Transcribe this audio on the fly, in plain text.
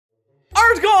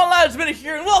lads, Minnie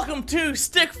here, and welcome to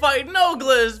Stick Fight.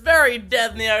 NOGLA is very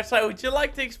dead on the outside. Would you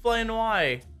like to explain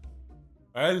why?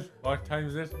 Well, what time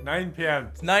is it? 9 p.m.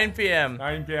 It's 9 p.m.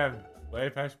 9 p.m. Way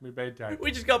past my bedtime.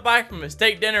 We just got back from a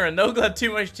steak dinner, and NOGLA had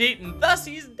too much to eat, and thus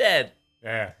he's dead.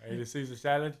 Yeah, I ate a Caesar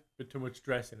salad, bit too much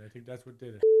dressing. I think that's what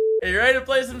did it. Are you ready to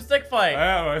play some Stick Fight?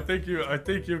 I think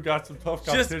you've got some tough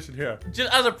competition here.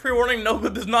 Just as a pre-warning,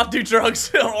 NOGLA does not do drugs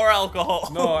or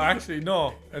alcohol. No, actually,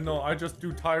 no. No, I just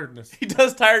do tiredness. He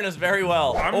does tiredness very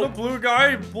well. I'm the blue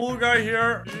guy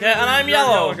here. Yeah, and I'm You're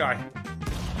yellow. Yellow guy.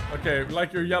 Okay,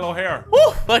 like your yellow hair.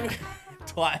 Woo! Like,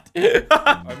 twat.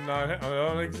 I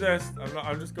don't exist.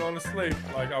 I'm just going to sleep.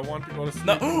 Like, I want to go to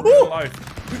sleep in real life.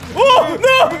 Oh,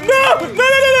 no!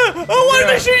 Oh, why did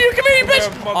I shoot you? Come here, you bitch!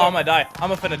 Oh, I'm gonna die. I'm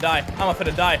finna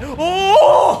die.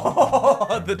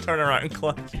 Oh! The turnaround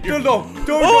clutch. Dildo!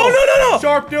 Oh, no!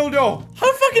 Sharp dildo!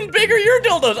 How fucking big are your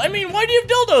dildos? I mean, why do you have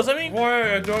dildos? I mean...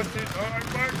 Why? I don't...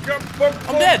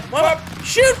 I'm dead.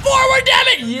 Shoot forward, damn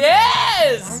it!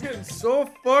 Yes! I'm getting so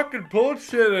fucking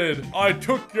bullshitted. I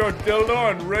took your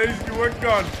dildo and raised you a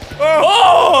gun.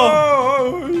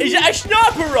 Oh! Is it a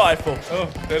sniper rifle? Oh,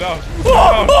 get out.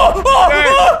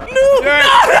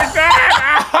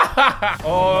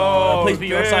 Oh, please be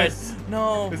your side.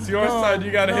 No. It's your side.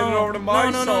 You gotta hit it over to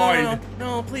my side.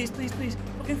 No, please.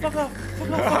 Okay, fuck off.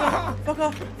 Fuck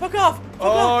off.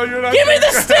 Oh, you're not. Give me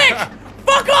the stick!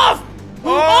 Fuck off!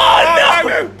 Oh,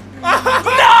 no!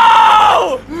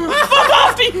 No! Fuck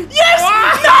off! Yes!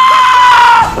 No!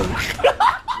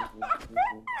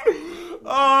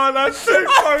 Oh, that's sick.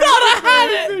 I thought I had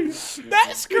it!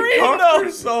 That scream,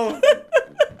 though!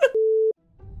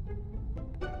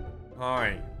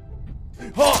 Hi.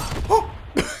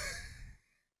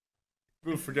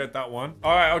 We'll forget that one.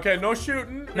 Alright, okay, no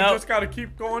shooting. You just gotta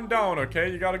keep going down,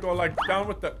 okay? You gotta go, like, down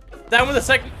with the... Down with the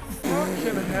second...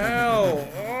 Fucking hell.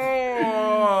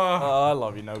 Oh, I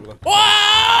love you, NOGLA.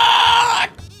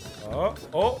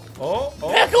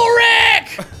 Pickle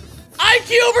Rick! IQ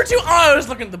over 2. Oh, I was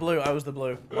looking at the blue. I was the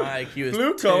blue. My IQ is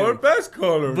blue 2. color, best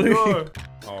color. Blue.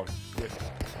 Oh shit.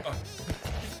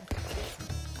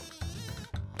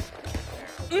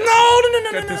 No.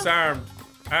 Get disarmed.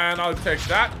 And I'll take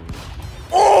that.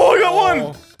 Oh, I got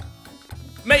one.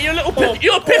 Mate, you're a little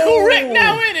pickle Rick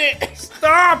now, innit?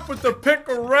 Stop with the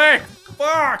pickle Rick.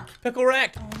 Fuck. Pickle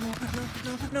Rick.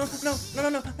 No.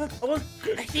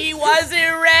 He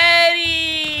wasn't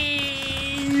ready.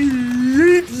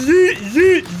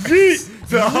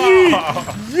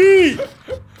 Yeet.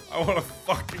 I want to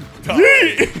fucking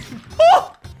die.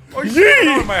 Oh, you shot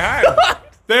out of my hand.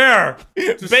 There.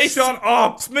 Just shut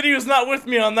up. Smitty was not with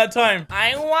me on that time.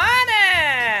 I want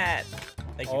it.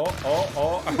 Thank you.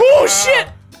 Oh, shit.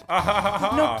 No.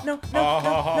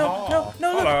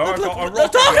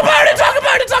 Talk about it.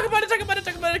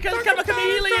 Come a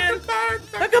chameleon.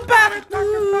 Come back.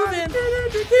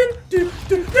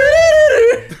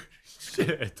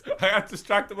 Shit. I got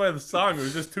distracted by the song. It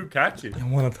was just too catchy. I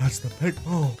want to touch the pig.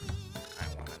 Oh.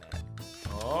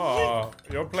 Oh,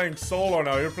 you're playing solo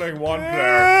now. You're playing one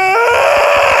player.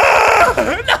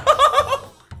 No.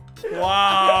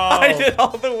 Wow. I did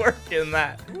all the work in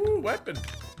that. Ooh, weapon.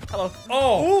 Hello.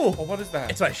 Oh, what is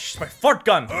that? It's my fart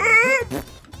gun. Oh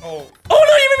no,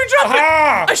 you made me drop it.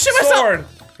 I shit myself. Sword.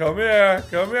 Come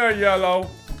here, yellow.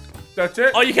 That's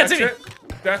it. Oh, you can't see me.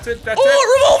 That's it.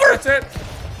 Oh, revolver. That's it.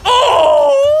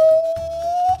 Oh.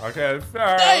 Okay,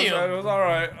 fair. Damn. It was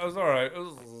alright,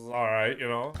 you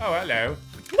know. Oh, hello.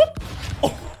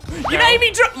 Oh, you made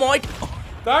me drop, Mike.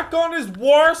 That gun is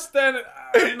worse than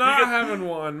not having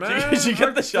one, man. Did you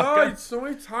get the shotgun? I died so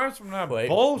many times from that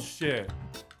bullshit.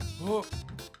 Oh,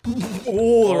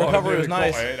 the recovery was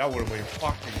nice. That would have been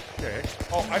fucking shit.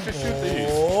 Oh, I can shoot these.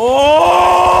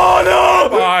 Oh, no!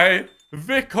 Bye.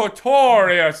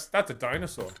 Victorious. That's a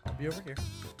dinosaur. I'll be over here.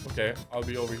 Okay, I'll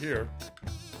be over here.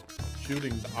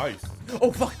 Shooting the ice.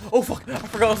 Oh, fuck. I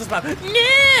forgot what's this map.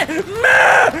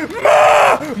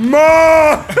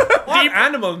 Ma! What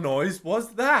animal noise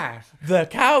was that? The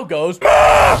cow goes.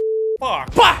 Fuck. Bah!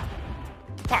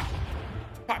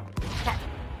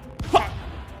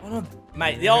 Oh, no.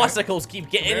 Mate, the icicles keep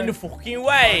getting in the fucking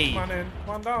way. Come on in.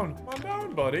 Come on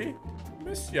down, buddy.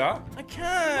 Miss ya. I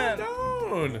can't.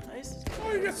 Come down.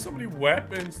 Oh, you got so many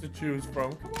weapons to choose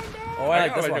from. Come on down. Oh, I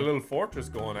like this one. one. A little fortress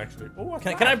going, actually. Oh, what's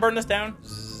that? Can I burn this down?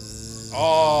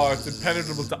 Oh, it's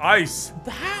impenetrable to ice.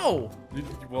 How?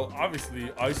 Well,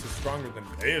 obviously, ice is stronger than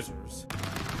lasers.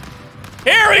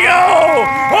 Here we go!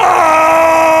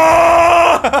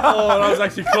 Oh, that was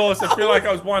actually close. I feel like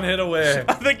I was one hit away.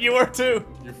 I think you were too.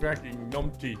 You're fucking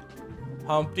numpty.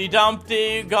 Humpty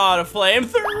Dumpty got a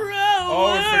flamethrower.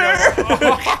 Oh, I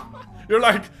forgot. You're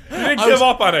like, you didn't give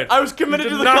up on it. I was committed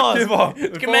to the not cause. give up.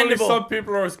 It's If commendable. only some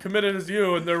people are as committed as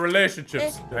you in their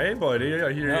relationships. Hey, buddy,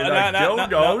 I hear you like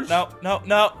No.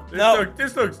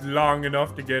 This looks long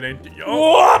enough to get into.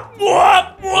 Whoop.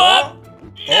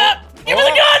 Yep. Give me the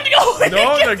gun. Go.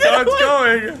 No, the gun's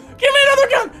going. Give me another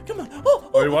gun. Come on.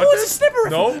 Oh, you want it's a this? snipper.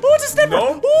 No. Oh, it's a snipper.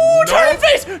 No. Oh, No. turn and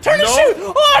face. Turn and No. shoot.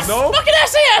 Oh, it's No. fucking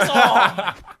SAS.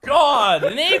 Oh, God.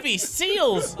 Navy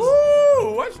SEALs.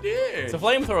 Ooh, what's this? It's a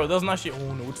flamethrower. It doesn't actually.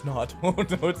 Oh, no, it's not. Oh,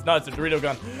 no, it's not. It's a Dorito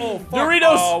gun. Oh, fuck.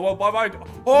 Doritos. Oh, well, bye-bye.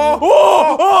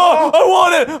 Oh, I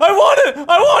want it. I want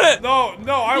it. No,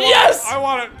 I want Yes! it. I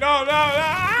want it. No.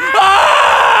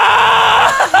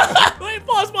 Ah! Wait,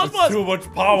 pause. Too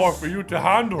much power for you to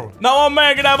handle. No one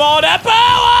man can have all that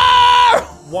power!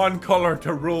 One color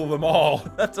to rule them all.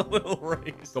 That's a little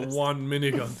racist. The one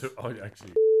minigun to. Oh,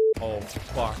 actually. Oh,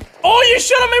 fuck. Oh, you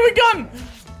shot at me with gun!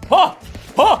 Oh,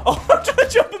 I'm trying to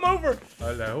jump him over.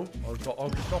 Hello? I'll get up.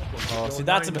 Oh, see,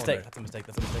 that's a mistake. That's a mistake.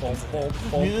 No!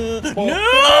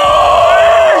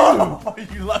 Oh,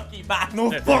 you lucky bastard.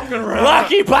 No fucking rat.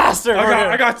 Lucky bastard.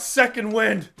 I got second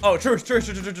wind. Oh, truce.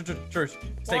 Snake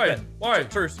Why? pit. Why?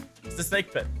 Truce. It's the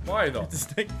snake pit. Why though? It's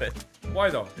the snake pit. Why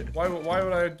though? Why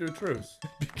would I do truce?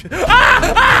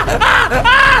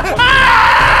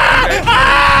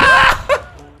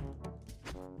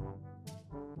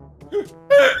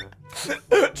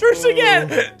 Truce again,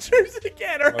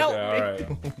 or help me. Alright.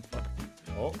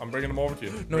 Oh, I'm bringing them over to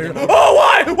you. No, you're not. Oh,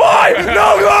 why?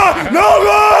 No!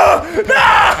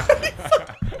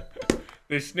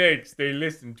 The snakes, they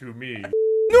listen to me.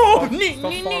 No!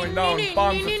 Stop falling down.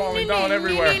 Bombs are falling down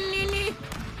everywhere.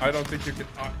 I don't think you can.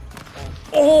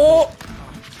 Oh!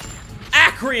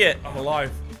 Accurate! I'm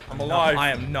alive. I'm No, alive. I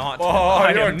am not. Oh,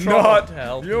 I you're am in trouble. not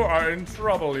help. You are in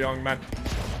trouble, young man.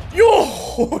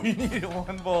 Yo! You needed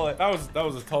one bullet. That was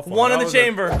a tough one. One in That the was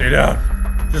chamber. Stay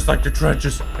down. Just like the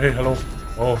trenches. Hey, hello.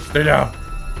 Oh, stay down.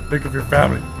 Think of your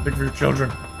family. Think of your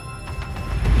children.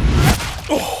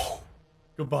 Oh.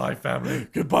 Goodbye, family.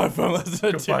 Goodbye, fellas.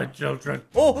 Goodbye, children.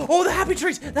 Oh, the happy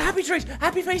trees. The happy trees.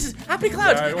 Happy faces. Happy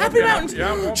clouds. Yeah, it won't happy be mountains. happy.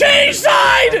 Yeah, it won't Change be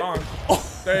side! Hold on.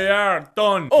 They are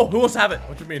done. Oh, who wants to have it?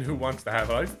 What do you mean, who wants to have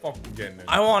it? I'm fucking getting it.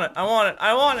 I want it. Oh,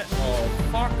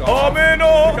 fuck off. I'm in. You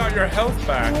got your health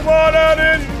back. I'm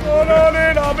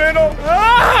in.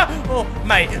 Ah! Oh,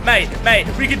 mate.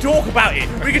 We can talk about it.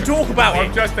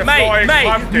 I'm just a flying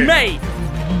pumpkin. Mate.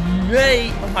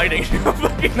 I'm hiding. I'm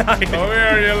fucking hiding. Come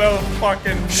here, you little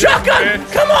fucking Shotgun!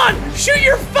 bitch. Come on! Shoot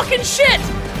your fucking shit!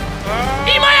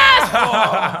 Eat my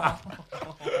ass!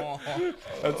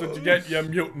 That's what you get, you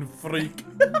mutant freak.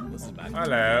 This is bad.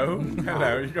 Hello. You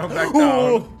going back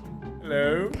down.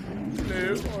 Hello.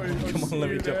 Come on, let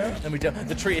me jump.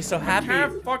 The tree is so happy.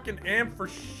 Can't fucking aim for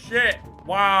shit.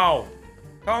 Wow.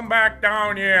 Come back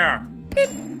down here.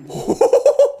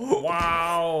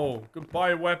 Wow.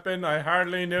 Goodbye, weapon. I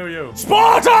hardly knew you.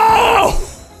 Sparta!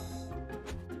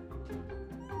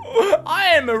 I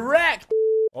am erect.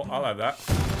 Oh, I'll have that.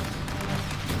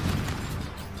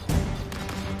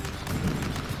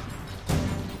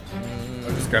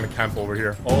 I'm just gonna camp over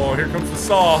here. Oh, here comes the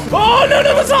saw. Oh, no,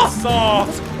 the saw! Saw.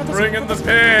 Bring in the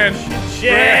pin.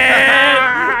 Shit!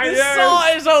 The Yes. saw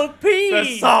is OP!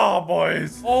 The saw,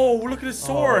 boys. Oh, look at his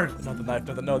sword. Not the knife.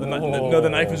 The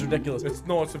knife is ridiculous.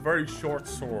 It's a very short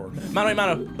sword.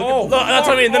 Mano. Oh, Look, that's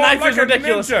what I mean. The knife like is a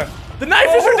ridiculous. ninja. The knife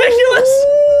is ridiculous.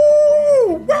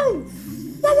 Whoa.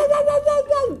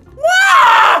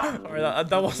 Sorry,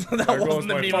 that wasn't There goes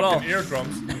the my meme at all. fucking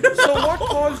eardrums. So what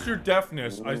caused your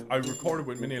deafness? I recorded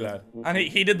with Mini Lad. And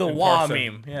he did the In wah person.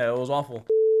 meme. Yeah, it was awful.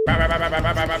 Come Come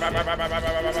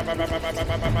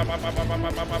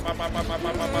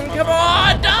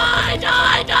on,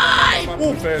 die!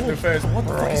 New phase. What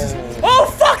the fuck is this? Oh,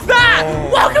 fuck that!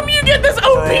 How come you get this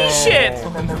OP shit?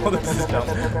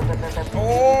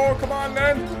 Oh, come on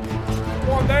then.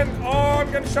 Oh,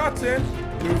 I'm getting shots in.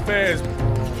 New phase.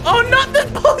 Oh, not this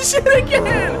bullshit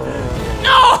again!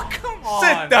 No, come on!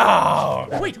 Sit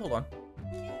down. Wait, hold on.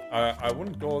 I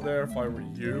wouldn't go there if I were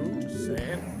you. Just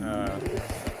saying.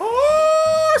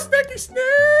 Oh, sticky snitch!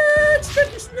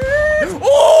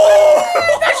 Oh,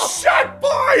 the shot,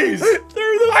 boys!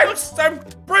 I'm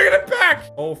bringing it back.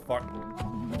 Oh fuck.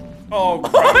 Oh,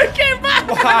 crap. It came back!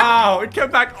 Wow, it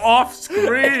came back off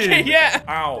screen. Okay, yeah.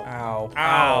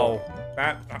 Ow.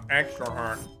 That extra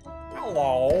hurt.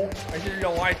 Hello. I hear you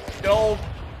like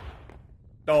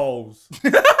those.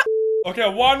 Okay,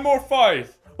 one more fight.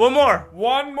 One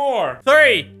more.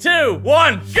 3, 2,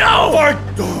 1, go!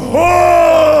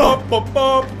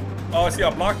 Oh, see, I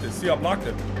blocked it.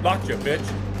 Blocked you, bitch.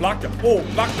 Blocked you. Oh,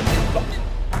 blocked you.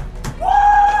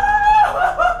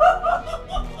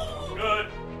 Good.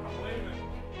 I'm leaving.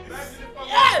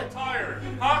 tired.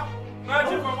 Huh?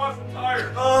 Imagine if I wasn't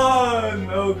tired. Oh,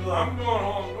 NOGLA. I'm going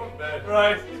home. I'm going to bed.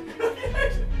 Right.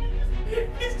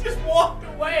 He's just walked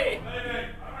away. Hey,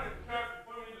 I'm going to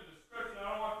put me in the description. I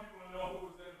don't want people to know who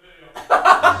was in the video.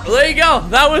 Well, there you go.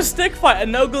 That was Stick Fight,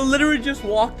 and NOGLA literally just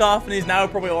walked off, and he's now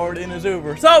probably already in his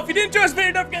Uber. So, if you did enjoy this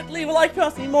video, don't forget to leave a like if you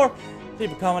want to see more.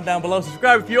 Leave a comment down below.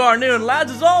 Subscribe if you are new, and lads,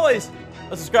 as always,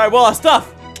 let's subscribe all that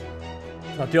stuff.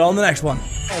 Talk to you all in the next one.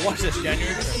 Oh, watch this.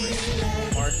 January, February,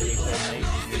 March, April,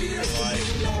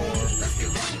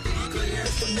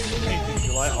 May,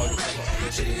 July, July, August,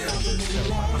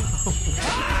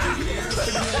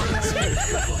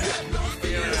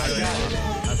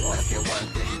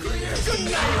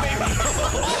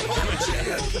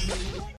 September.